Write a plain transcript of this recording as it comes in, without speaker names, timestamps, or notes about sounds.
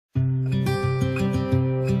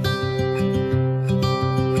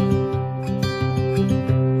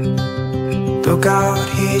Look out,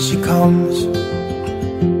 here she comes,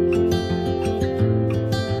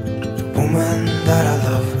 the woman that I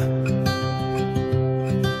love.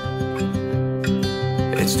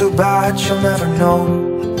 It's too bad she'll never know.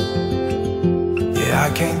 Yeah, I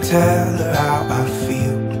can't tell her how I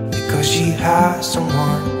feel, because she has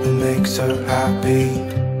someone who makes her happy.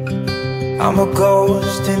 I'm a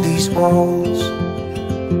ghost in these walls,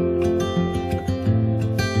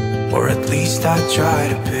 or at least I try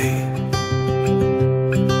to be.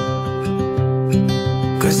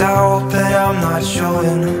 'Cause I hope that I'm not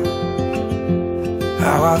showing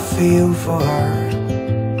how I feel for her,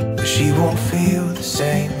 but she won't feel the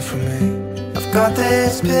same for me. I've got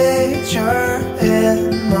this picture in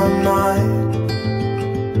my mind.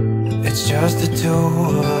 It's just the two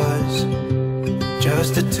of us,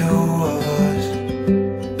 just the two of us.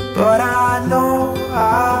 But I know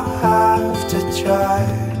I have to try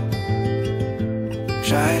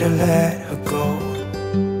to let her go,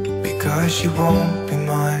 because she won't be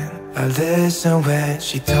mine. I listen when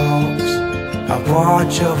she talks, I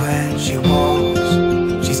watch her when she walks.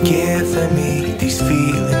 She's giving me these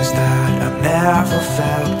feelings that I've never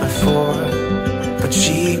felt before, but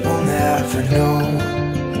she will never know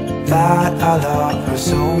that I love her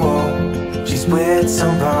so well. She's with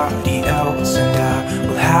somebody else and I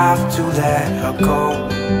will have to let her go.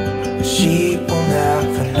 She will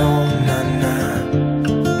never know, nah-nah,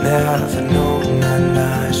 never know,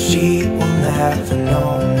 nah-nah. She will never know,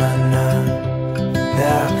 nah-nah,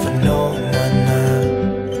 never know,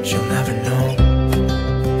 nah-nah. She'll never know.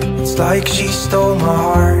 It's like she stole my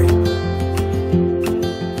heart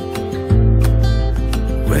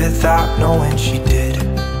without knowing she did.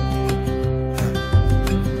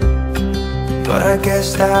 But I guess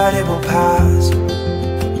that it will pass.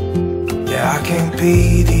 Yeah, I can't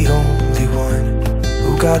be the only one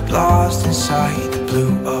who got lost inside the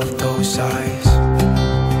blue of those eyes.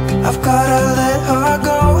 I've gotta let her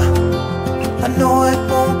go, I know it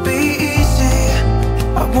won't be easy.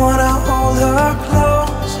 I wanna hold her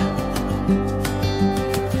close,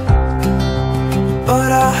 but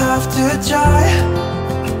I have to try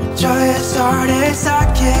as hard as I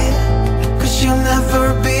can, 'cause she'll never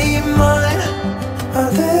be mine. I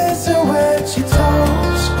listen when she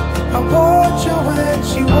talks, I watch her when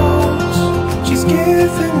she walks. She's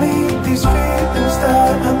giving me these feelings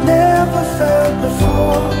that I've never felt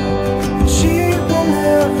before. She will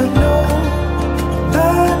never know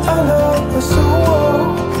that I love her so well.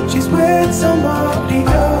 She's with somebody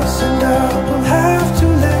else.